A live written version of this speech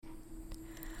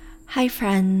Hi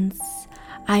friends,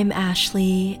 I'm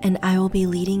Ashley and I will be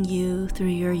leading you through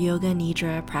your Yoga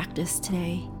Nidra practice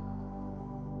today.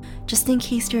 Just in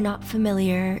case you're not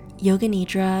familiar, Yoga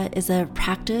Nidra is a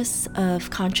practice of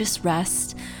conscious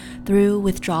rest through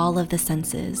withdrawal of the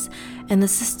senses, and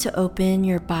this is to open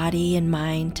your body and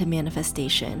mind to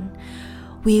manifestation.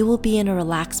 We will be in a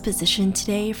relaxed position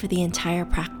today for the entire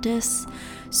practice,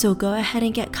 so go ahead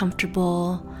and get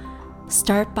comfortable.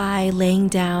 Start by laying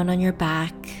down on your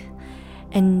back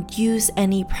and use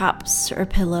any props or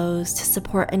pillows to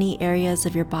support any areas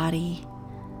of your body.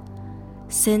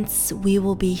 Since we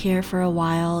will be here for a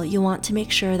while, you want to make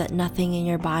sure that nothing in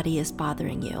your body is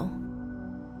bothering you.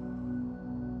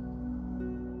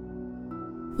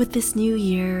 With this new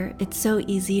year, it's so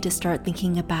easy to start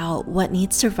thinking about what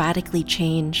needs to radically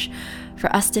change for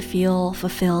us to feel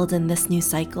fulfilled in this new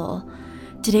cycle.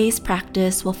 Today's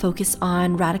practice will focus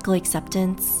on radical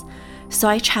acceptance, so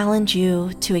I challenge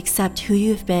you to accept who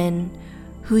you've been,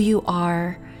 who you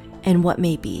are, and what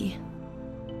may be.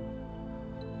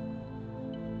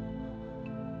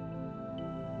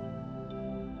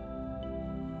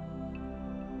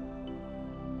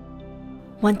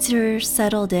 Once you're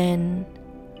settled in,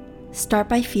 start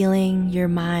by feeling your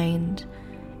mind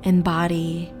and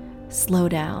body slow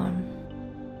down.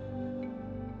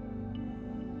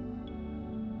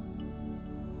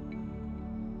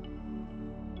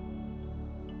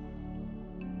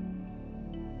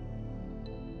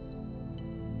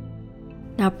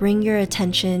 Now bring your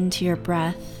attention to your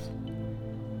breath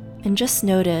and just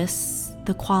notice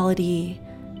the quality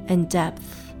and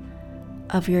depth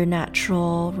of your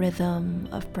natural rhythm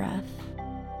of breath.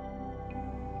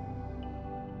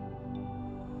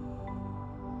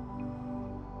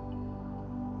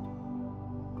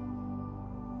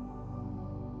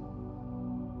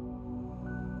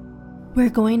 We're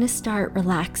going to start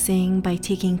relaxing by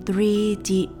taking 3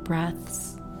 deep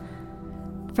breaths.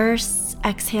 First,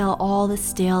 exhale all the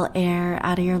stale air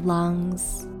out of your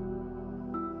lungs.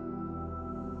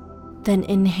 Then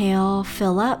inhale,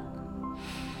 fill up.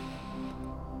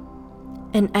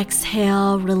 And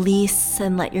exhale, release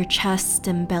and let your chest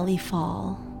and belly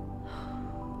fall.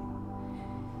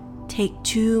 Take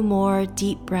 2 more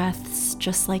deep breaths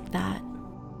just like that.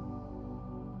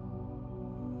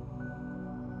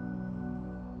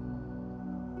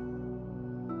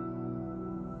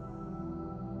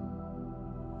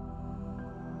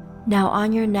 Now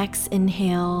on your next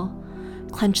inhale,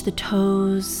 clench the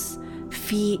toes,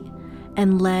 feet,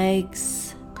 and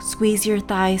legs. Squeeze your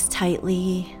thighs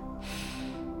tightly.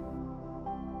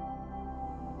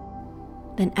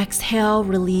 Then exhale,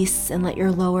 release, and let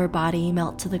your lower body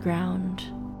melt to the ground.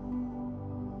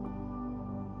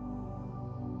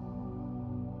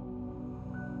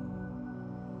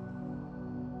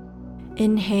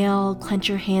 Inhale, clench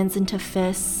your hands into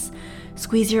fists.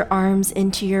 Squeeze your arms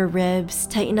into your ribs,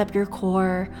 tighten up your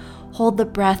core, hold the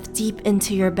breath deep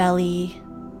into your belly.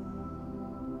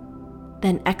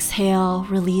 Then exhale,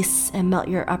 release, and melt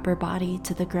your upper body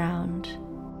to the ground.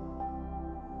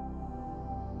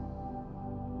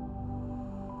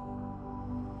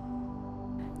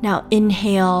 Now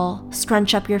inhale,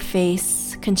 scrunch up your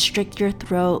face, constrict your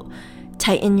throat,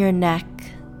 tighten your neck.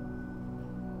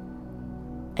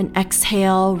 And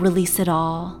exhale, release it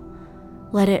all.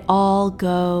 Let it all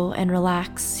go and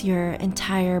relax your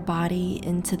entire body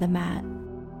into the mat.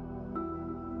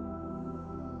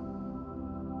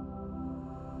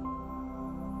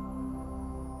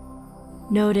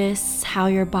 Notice how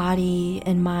your body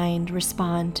and mind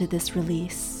respond to this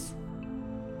release.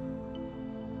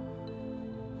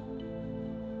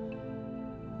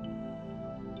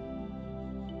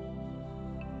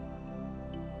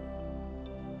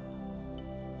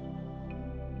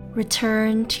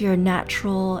 Return to your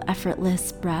natural,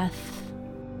 effortless breath.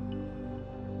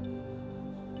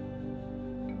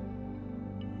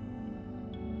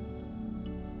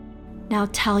 Now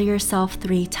tell yourself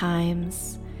 3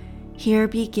 times, here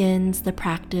begins the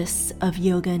practice of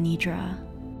Yoga Nidra.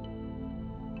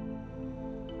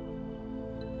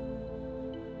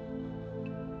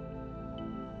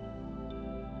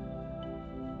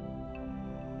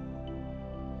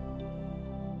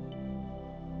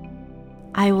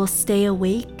 I will stay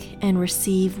awake and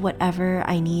receive whatever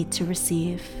I need to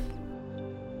receive.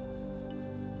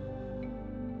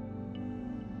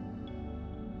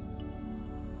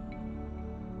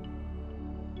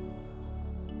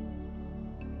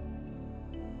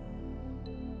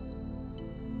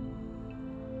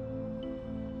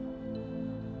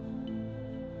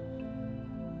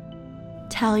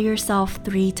 Tell yourself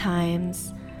 3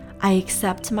 times, I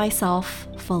accept myself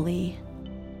fully.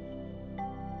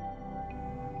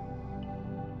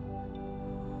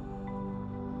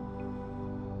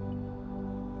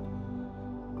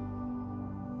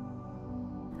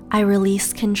 I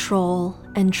release control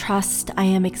and trust I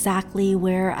am exactly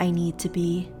where I need to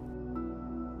be.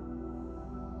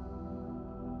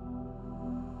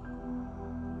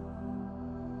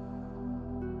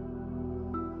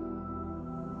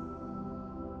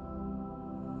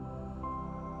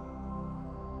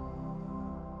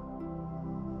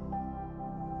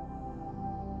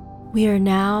 We are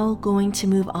now going to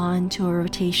move on to a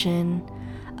rotation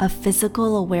of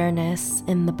physical awareness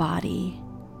in the body.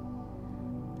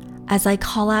 As I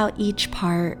call out each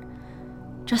part,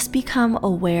 just become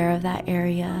aware of that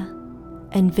area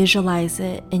and visualize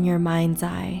it in your mind's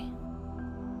eye.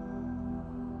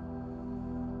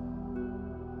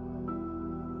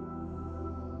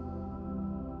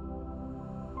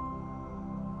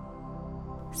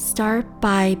 Start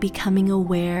by becoming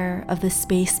aware of the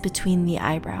space between the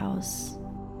eyebrows.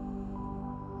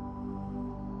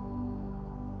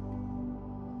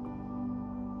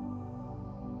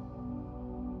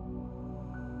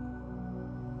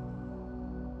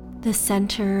 The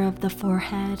center of the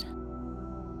forehead.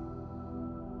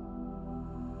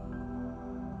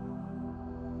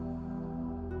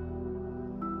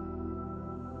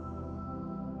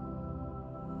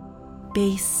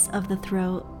 Base of the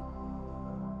throat.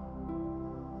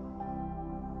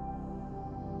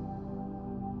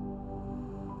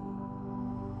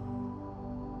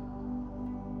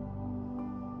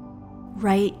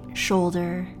 Right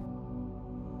shoulder.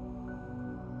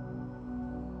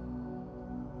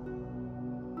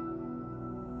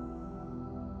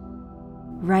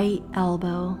 Right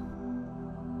elbow.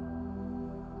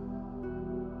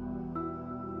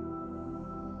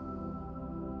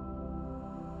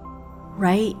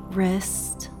 Right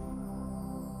wrist.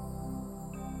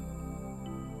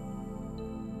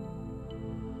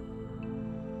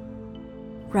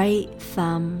 Right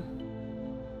thumb.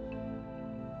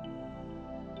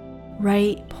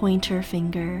 Right pointer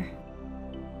finger.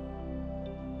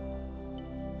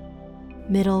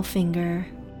 Middle finger.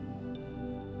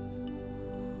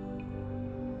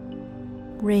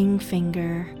 Ring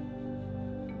finger.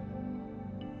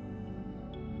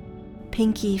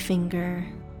 Pinky finger.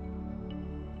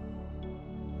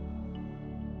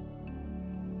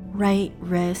 Right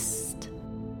wrist.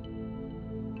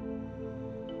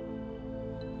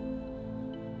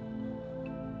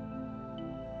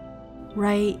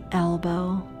 Right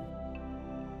elbow.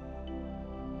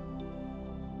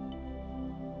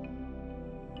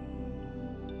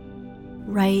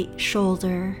 Right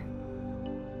shoulder.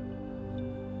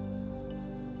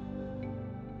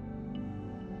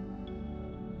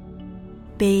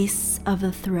 Base of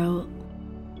the throat.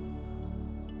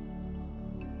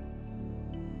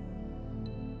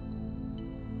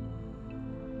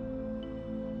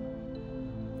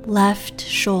 Left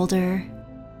shoulder.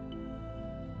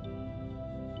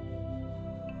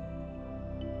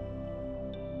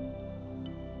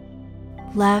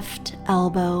 Left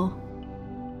elbow.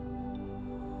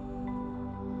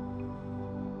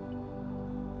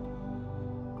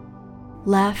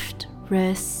 Left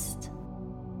wrist.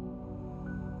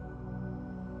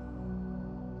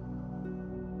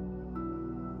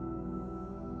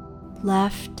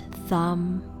 Left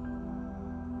thumb.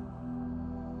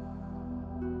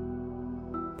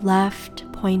 Left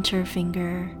pointer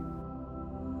finger.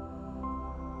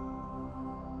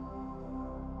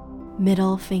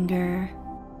 Middle finger.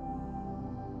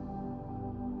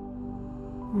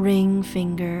 Ring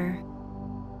finger.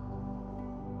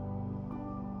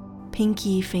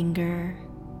 Pinky finger.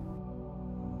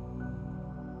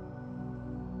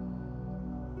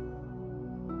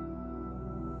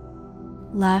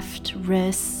 Left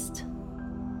wrist.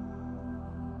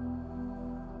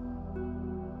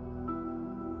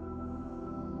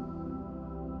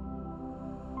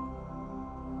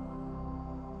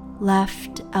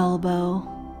 Left elbow.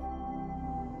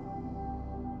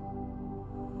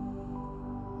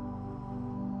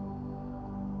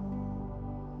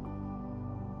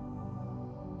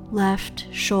 Left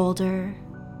shoulder.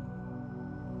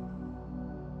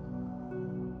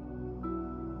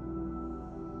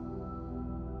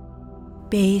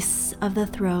 Base of the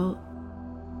throat.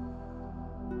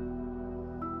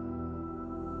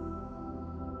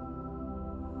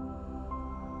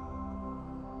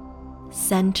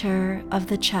 Center of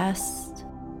the chest.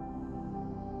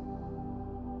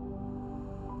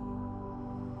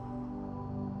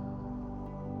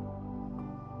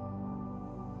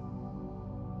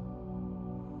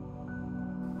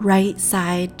 Right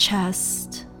side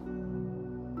chest.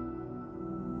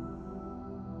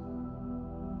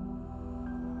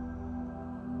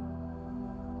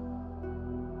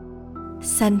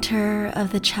 Center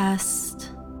of the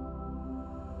chest.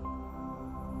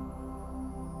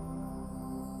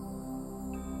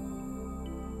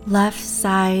 left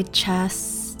side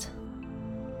chest,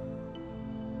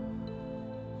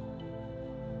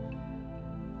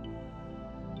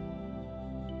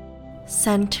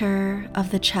 center of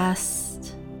the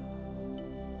chest,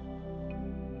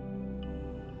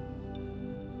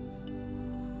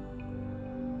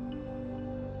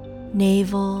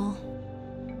 navel,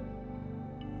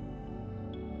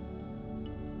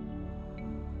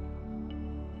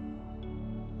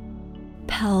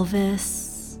 pelvis,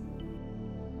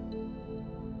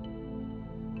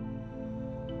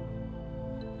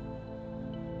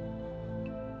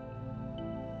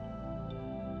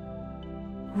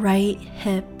 right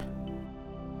hip,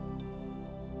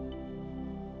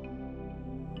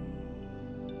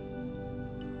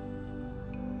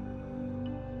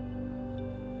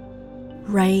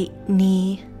 right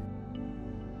knee,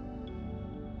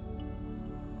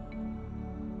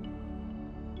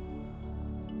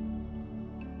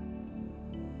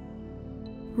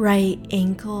 right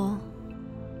ankle,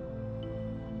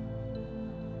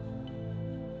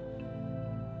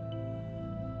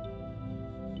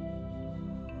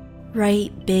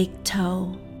 right big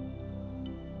toe,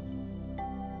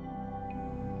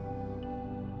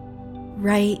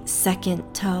 right second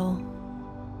toe,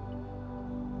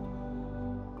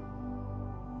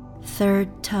 third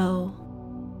toe,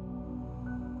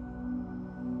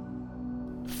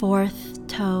 fourth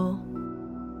toe,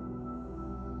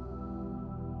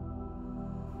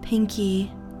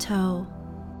 pinky toe,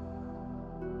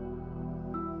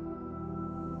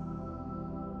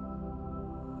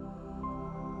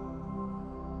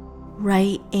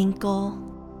 right ankle,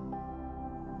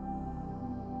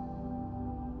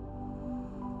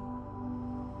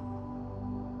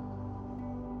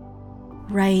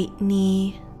 right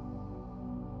knee,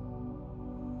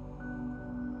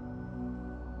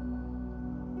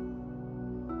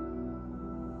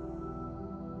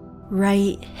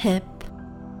 right hip,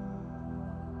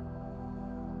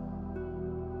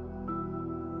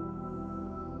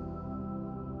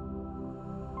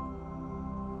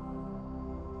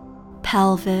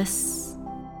 pelvis,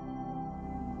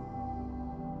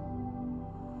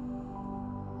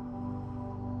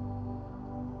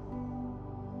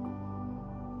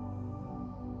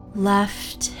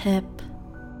 left hip,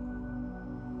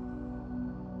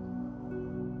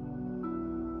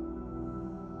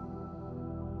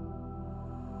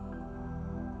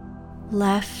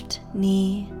 left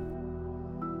knee,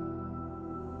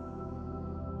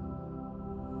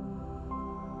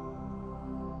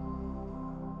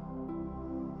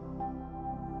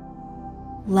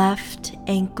 left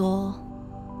ankle,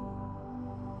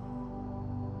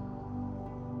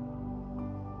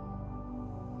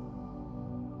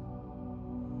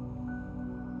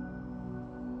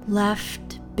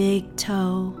 left big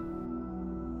toe,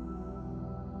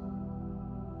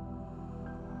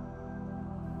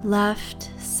 left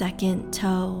second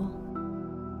toe,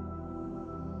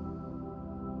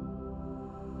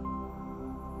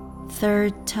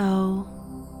 third toe,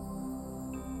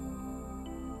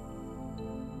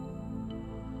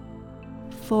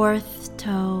 fourth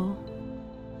toe,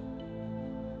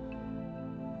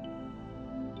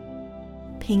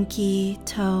 pinky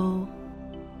toe,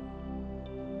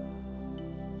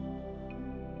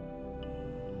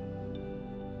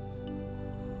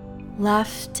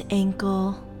 left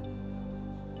ankle,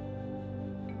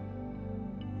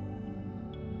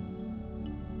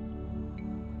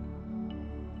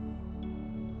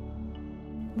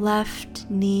 left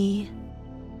knee,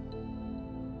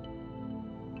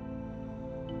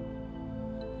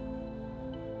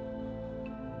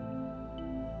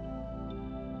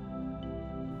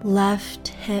 left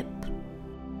hip,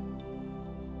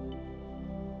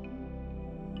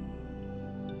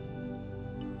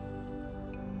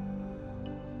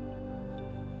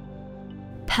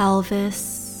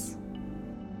 pelvis,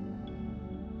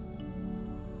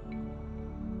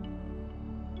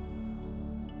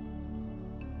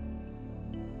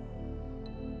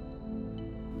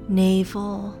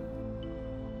 navel,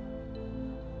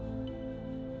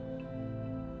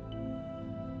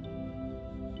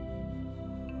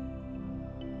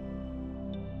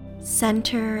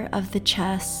 center of the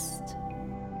chest,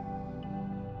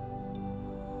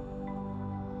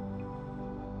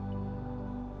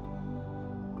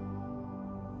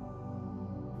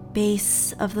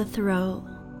 base of the throat,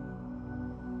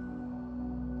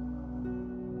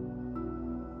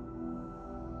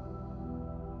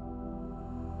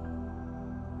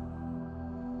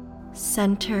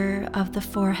 center of the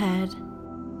forehead,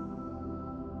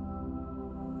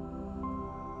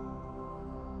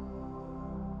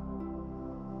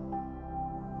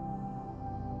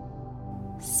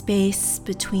 space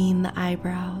between the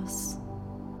eyebrows,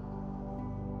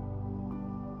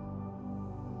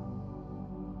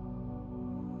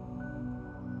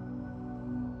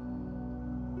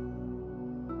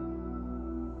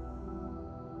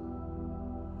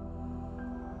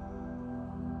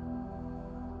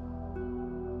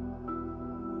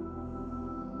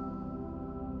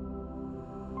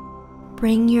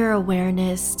 Bring your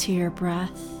awareness to your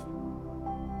breath.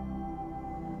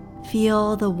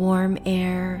 Feel the warm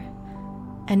air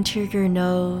enter your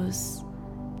nose,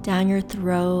 down your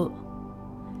throat,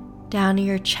 down to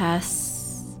your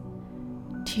chest,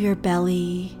 to your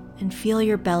belly, and feel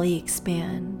your belly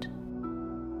expand.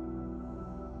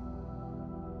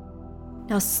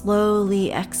 Now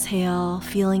slowly exhale,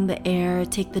 feeling the air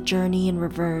take the journey in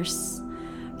reverse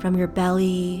from your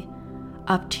belly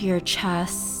up to your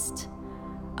chest,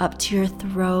 up to your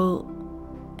throat,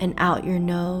 and out your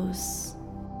nose.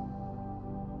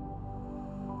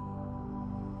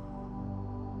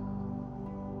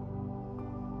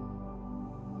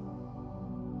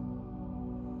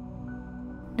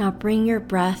 Now bring your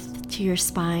breath to your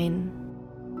spine.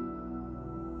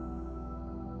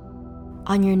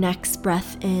 On your next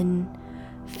breath in,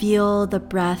 feel the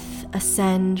breath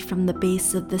ascend from the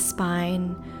base of the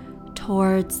spine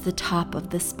towards the top of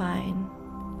the spine.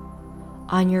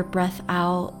 On your breath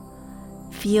out,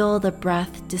 feel the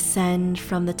breath descend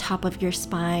from the top of your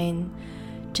spine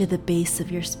to the base of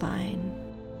your spine.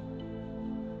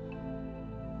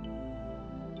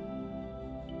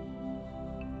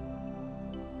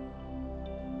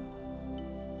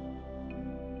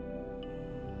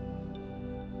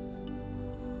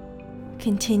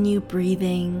 Continue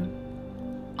breathing.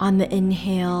 On the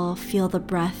inhale, feel the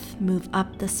breath move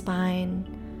up the spine,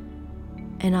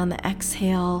 and on the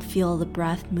exhale, feel the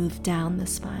breath move down the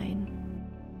spine.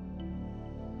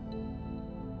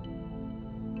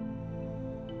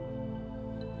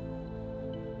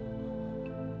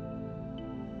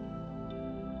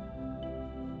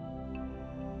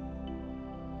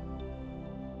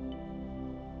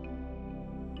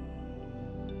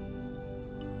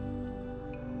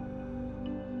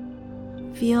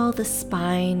 Feel the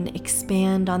spine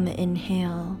expand on the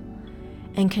inhale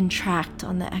and contract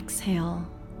on the exhale.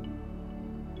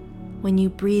 When you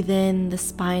breathe in, the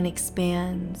spine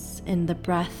expands and the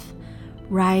breath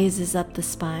rises up the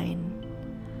spine.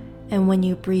 And when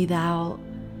you breathe out,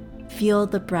 feel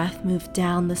the breath move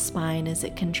down the spine as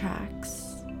it contracts.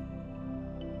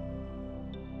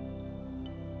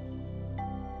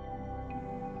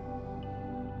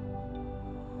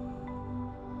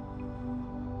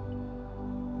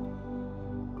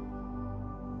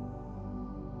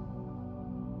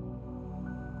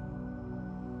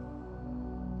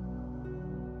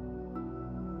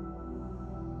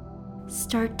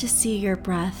 Start to see your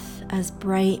breath as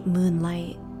bright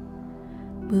moonlight,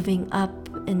 moving up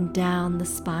and down the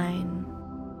spine.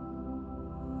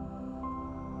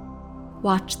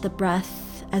 Watch the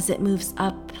breath as it moves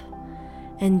up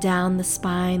and down the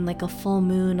spine like a full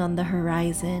moon on the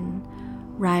horizon,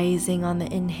 rising on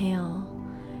the inhale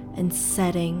and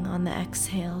setting on the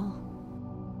exhale.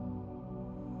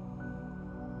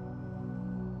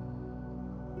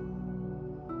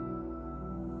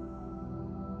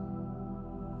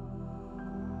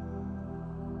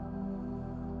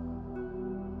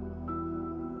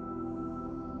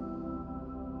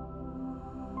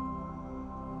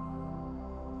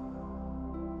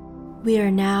 We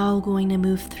are now going to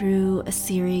move through a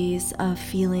series of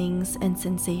feelings and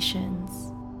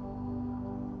sensations.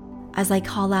 As I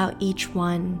call out each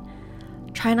one,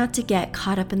 try not to get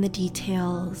caught up in the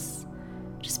details.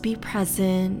 Just be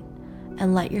present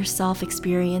and let yourself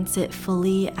experience it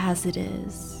fully as it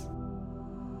is.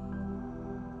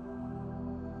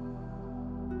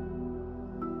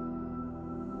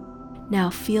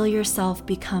 Now feel yourself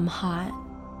become hot.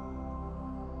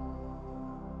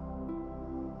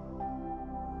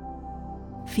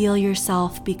 Feel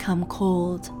yourself become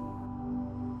cold.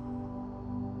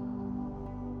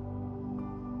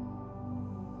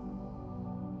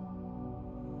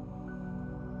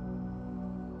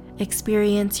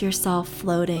 Experience yourself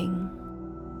floating.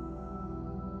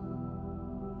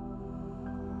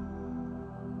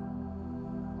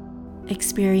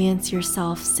 Experience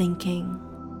yourself sinking.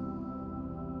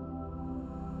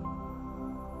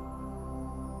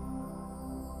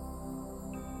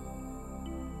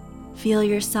 Feel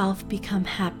yourself become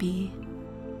happy.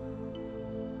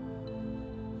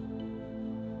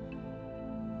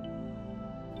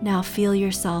 Now feel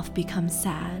yourself become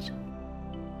sad.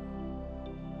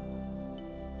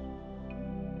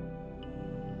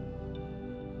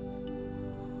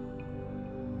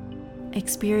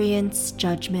 Experience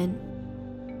judgment.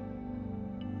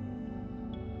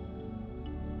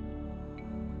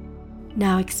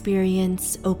 Now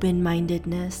experience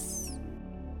open-mindedness.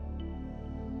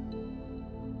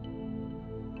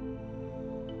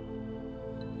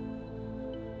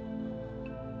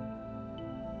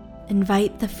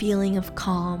 Invite the feeling of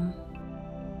calm.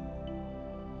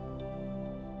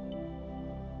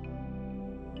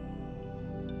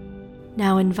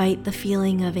 Now invite the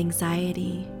feeling of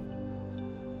anxiety.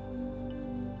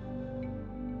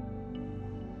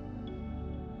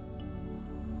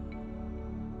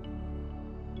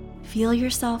 Feel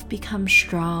yourself become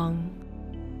strong.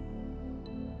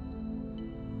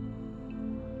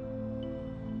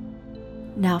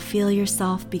 Now feel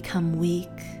yourself become weak.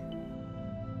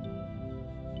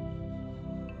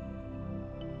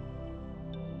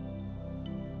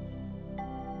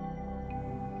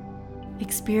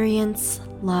 Experience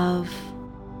love.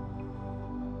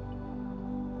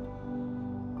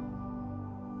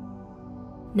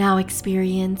 Now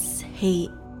experience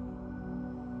hate.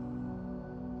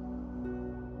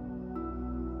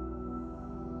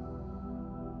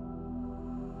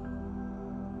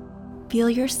 Feel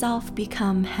yourself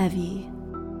become heavy.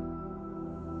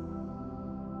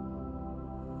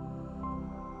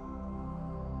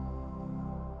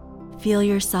 Feel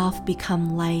yourself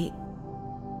become light.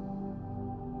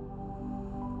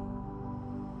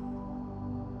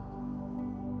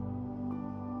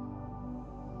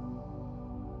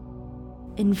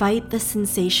 Invite the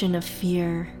sensation of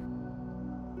fear.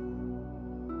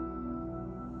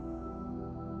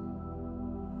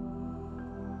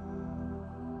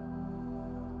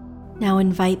 Now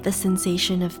invite the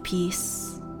sensation of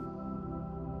peace.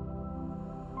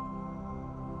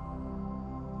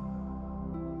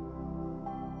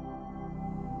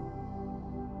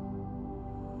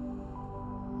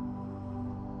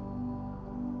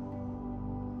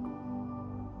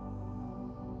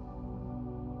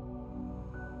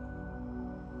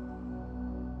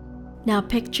 Now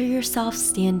picture yourself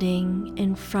standing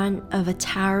in front of a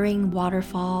towering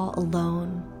waterfall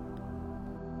alone.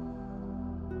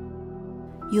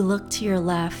 You look to your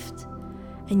left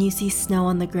and you see snow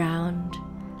on the ground,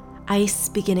 ice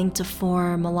beginning to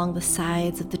form along the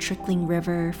sides of the trickling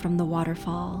river from the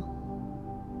waterfall.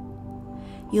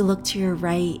 You look to your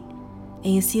right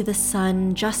and you see the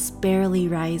sun just barely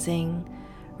rising,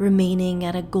 remaining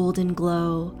at a golden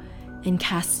glow and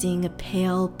casting a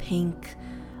pale pink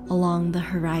along the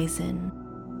horizon.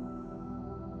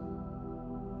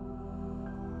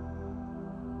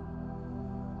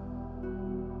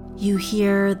 You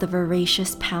hear the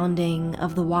voracious pounding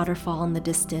of the waterfall in the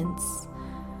distance,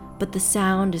 but the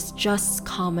sound is just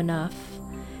calm enough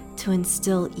to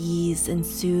instill ease and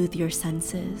soothe your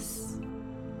senses.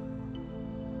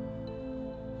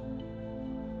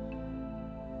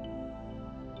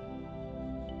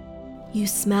 You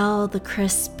smell the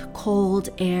crisp, cold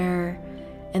air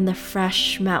and the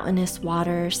fresh mountainous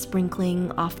water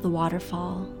sprinkling off the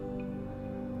waterfall.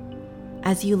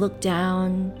 As you look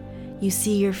down, you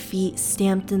see your feet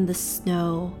stamped in the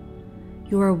snow.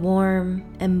 You are warm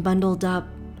and bundled up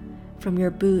from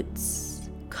your boots,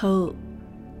 coat,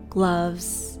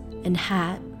 gloves, and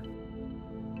hat.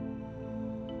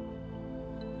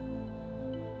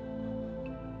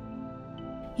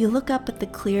 You look up at the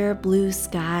clear blue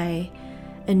sky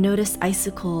and notice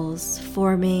icicles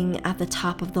forming at the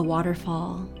top of the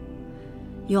waterfall.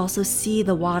 You also see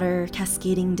the water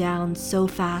cascading down so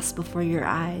fast before your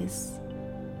eyes.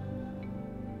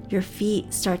 Your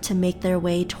feet start to make their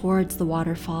way towards the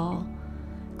waterfall,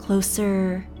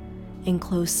 closer and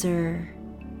closer,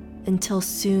 until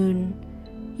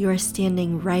soon you are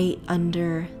standing right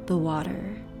under the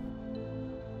water.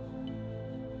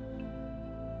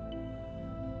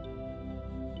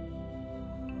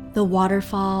 The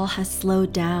waterfall has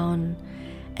slowed down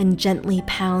and gently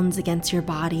pounds against your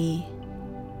body.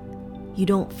 You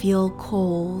don't feel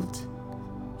cold.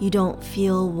 You don't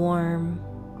feel warm.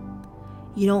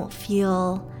 You don't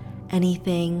feel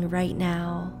anything right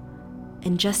now,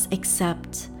 and just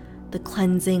accept the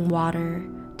cleansing water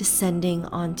descending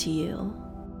onto you.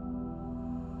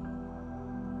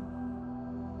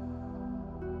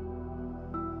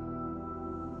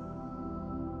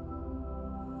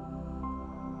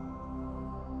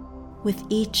 With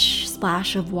each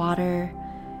splash of water,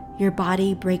 your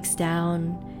body breaks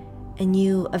down and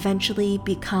you eventually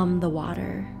become the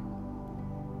water.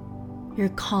 You're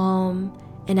calm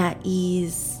and at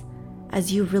ease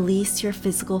as you release your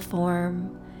physical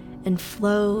form and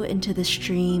flow into the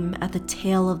stream at the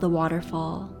tail of the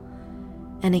waterfall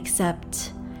and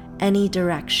accept any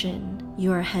direction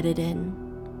you are headed in.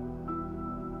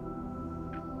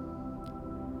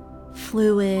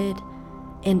 Fluid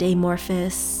and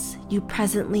amorphous, you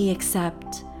presently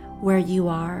accept where you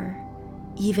are,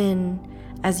 even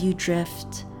as you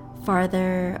drift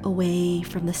farther away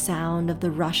from the sound of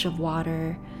the rush of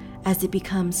water as it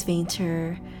becomes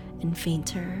fainter and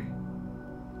fainter,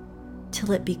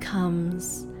 till it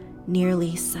becomes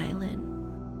nearly silent.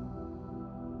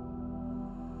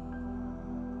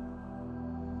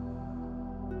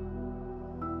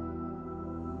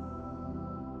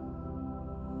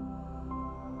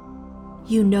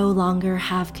 You no longer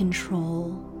have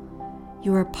control.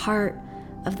 You are part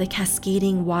of the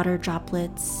cascading water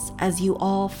droplets as you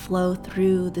all flow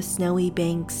through the snowy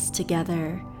banks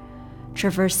together,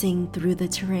 traversing through the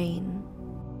terrain.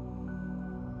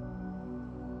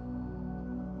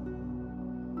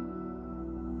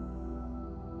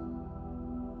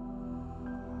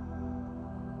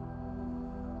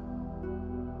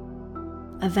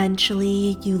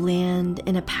 Eventually, you land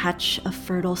in a patch of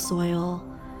fertile soil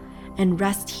and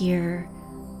rest here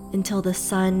until the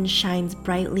sun shines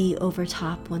brightly over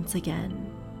top once again.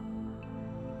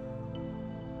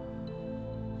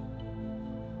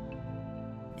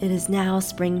 It is now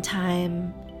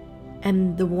springtime,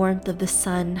 and the warmth of the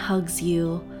sun hugs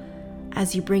you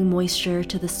as you bring moisture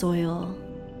to the soil.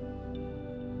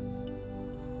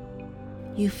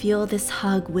 You feel this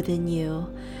hug within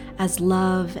you as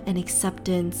love and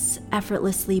acceptance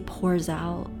effortlessly pours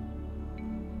out.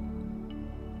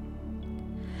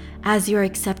 As your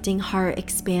accepting heart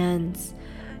expands,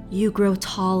 you grow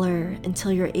taller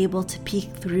until you're able to peek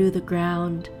through the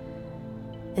ground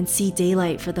and see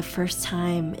daylight for the first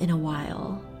time in a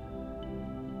while.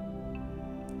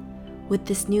 With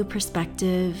this new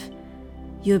perspective,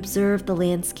 you observe the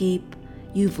landscape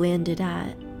you've landed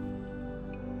at.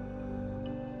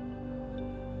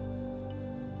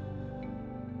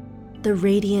 The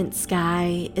radiant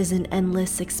sky is an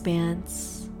endless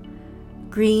expanse.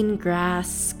 Green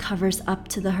grass covers up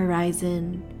to the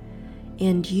horizon,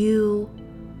 and you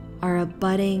are a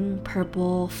budding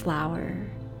purple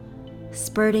flower,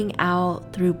 spurting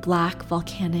out through black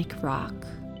volcanic rock.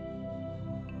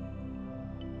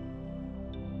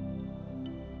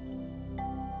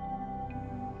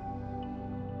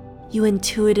 You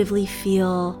intuitively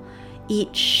feel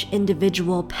each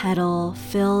individual petal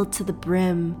filled to the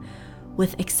brim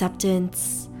with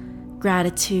acceptance,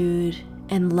 gratitude,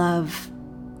 and love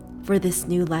for this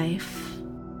new life.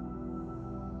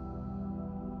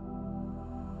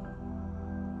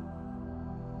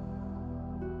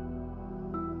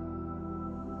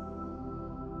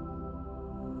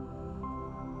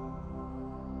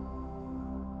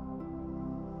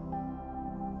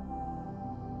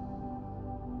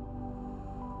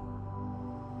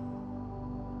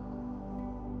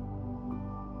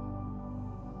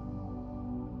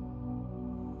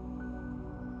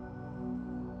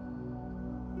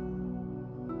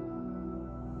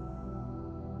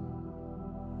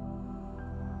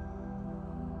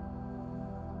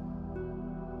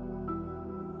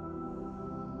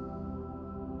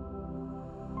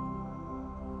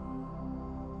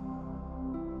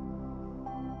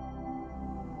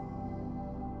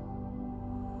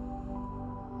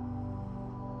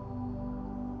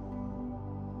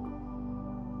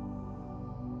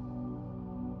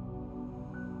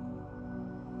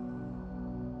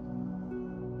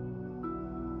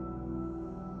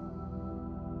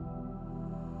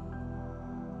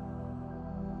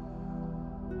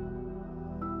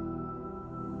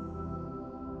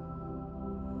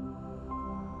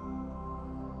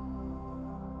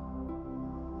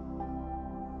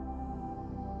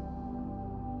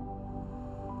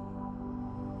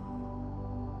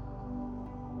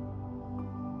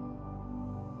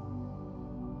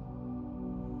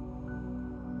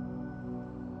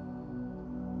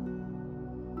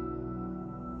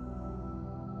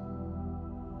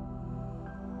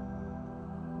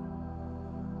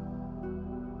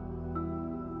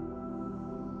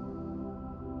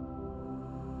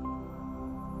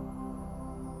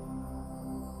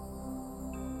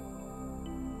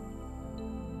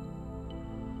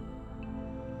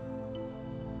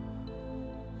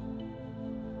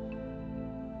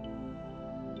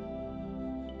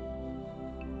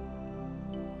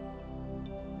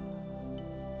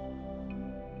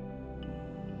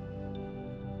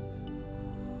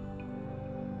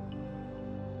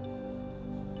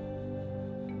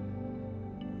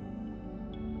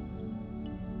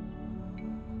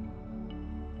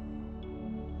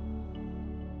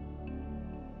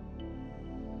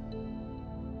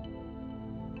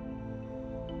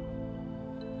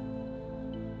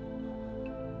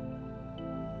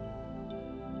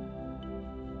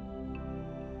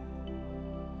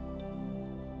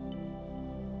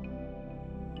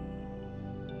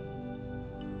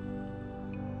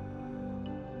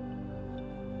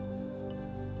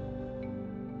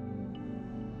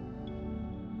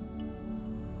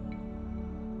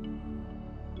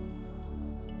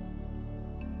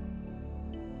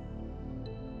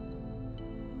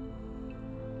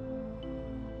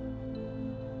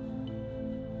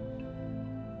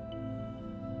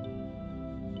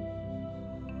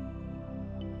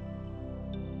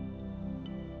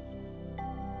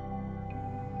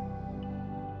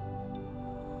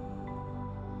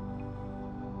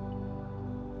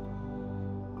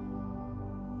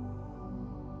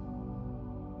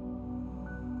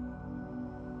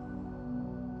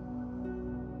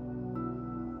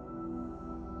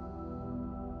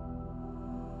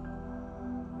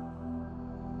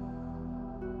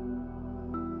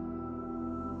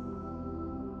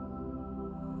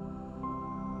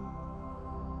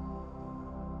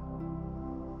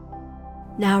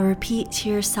 Now repeat to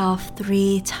yourself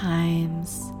 3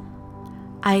 times.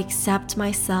 I accept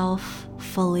myself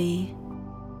fully.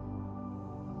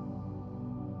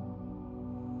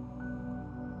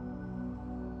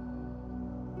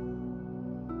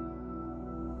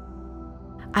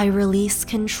 I release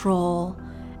control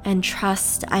and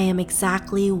trust I am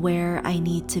exactly where I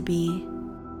need to be.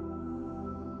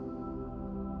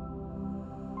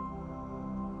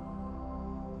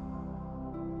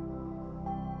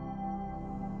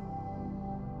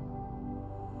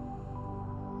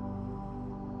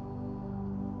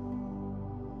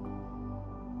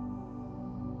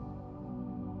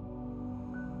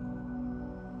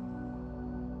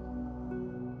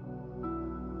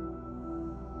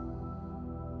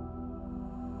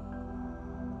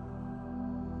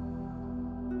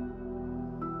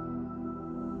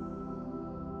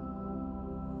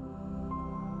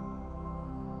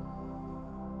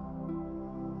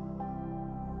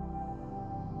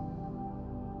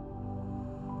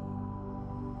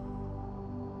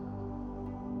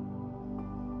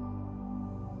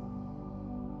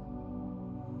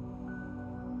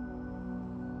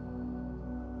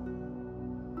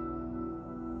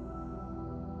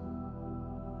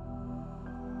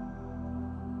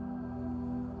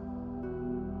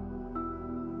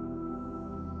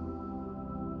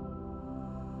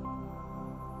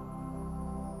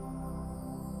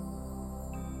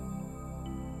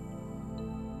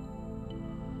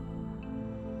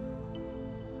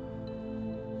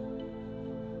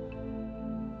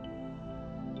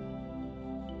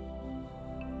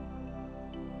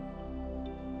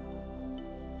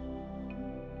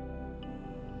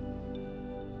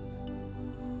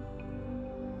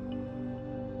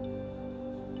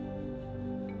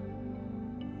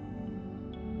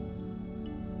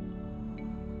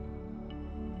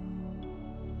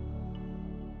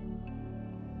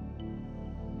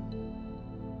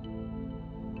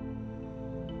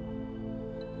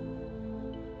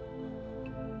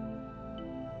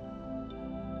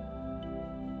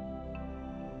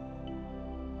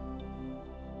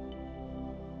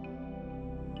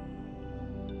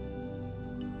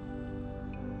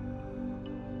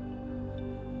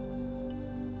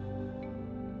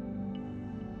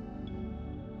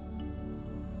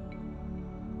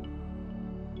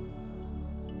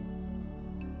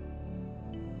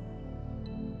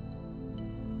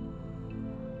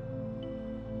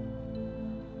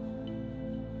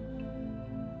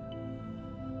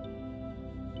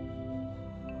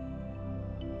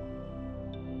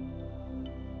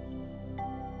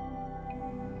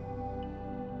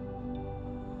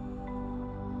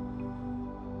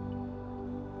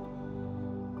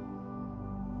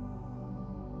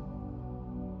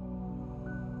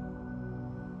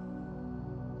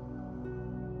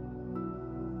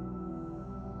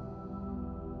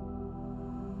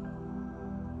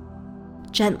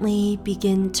 Gently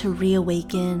begin to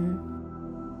reawaken.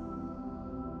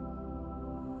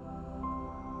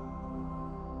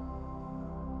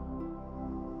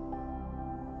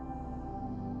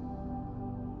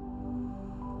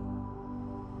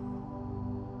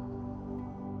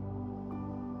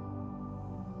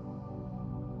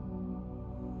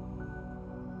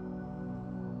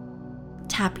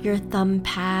 Tap your thumb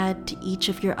pad to each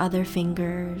of your other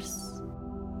fingers.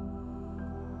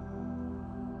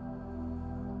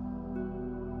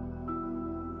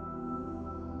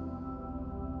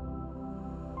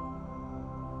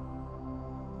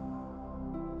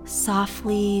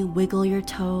 Softly wiggle your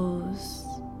toes.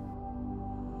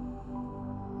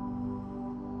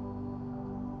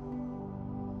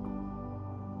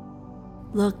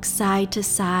 Look side to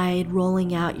side,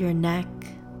 rolling out your neck.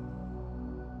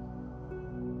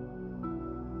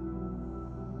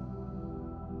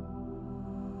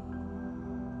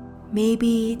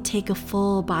 Maybe take a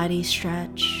full body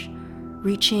stretch,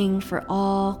 reaching for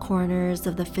all corners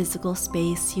of the physical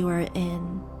space you are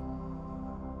in.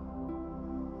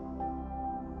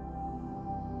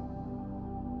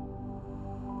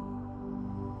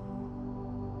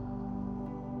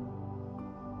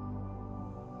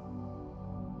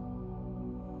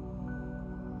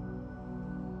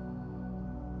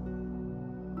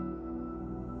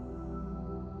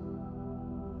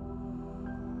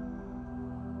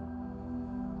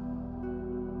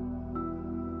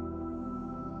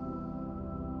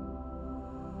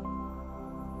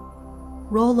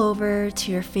 Roll over to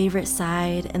your favorite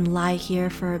side and lie here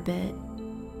for a bit.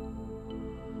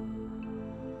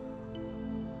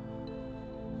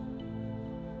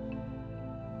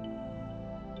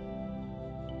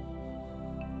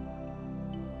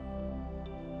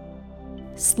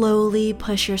 Slowly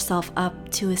push yourself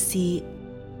up to a seat.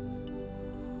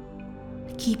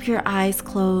 Keep your eyes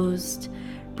closed.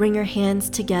 Bring your hands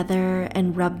together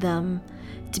and rub them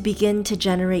to begin to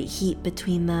generate heat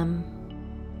between them.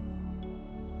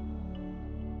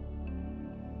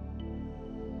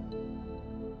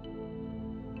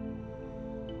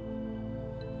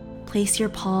 Place your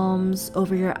palms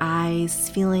over your eyes,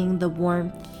 feeling the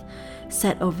warmth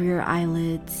set over your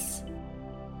eyelids.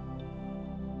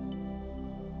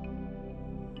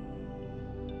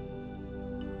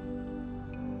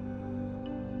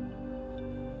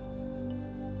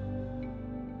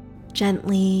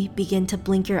 Gently begin to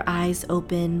blink your eyes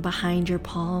open behind your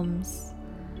palms,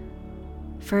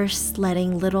 first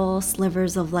letting little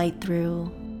slivers of light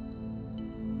through.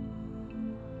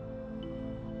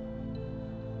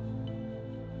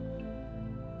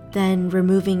 Then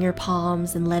removing your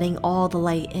palms and letting all the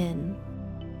light in.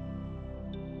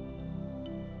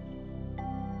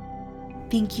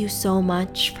 Thank you so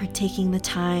much for taking the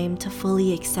time to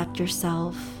fully accept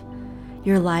yourself,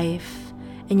 your life,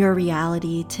 and your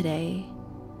reality today.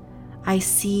 I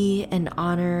see and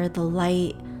honor the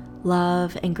light,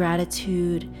 love, and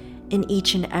gratitude in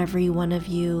each and every one of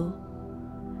you.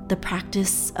 The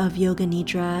practice of Yoga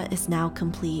Nidra is now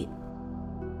complete.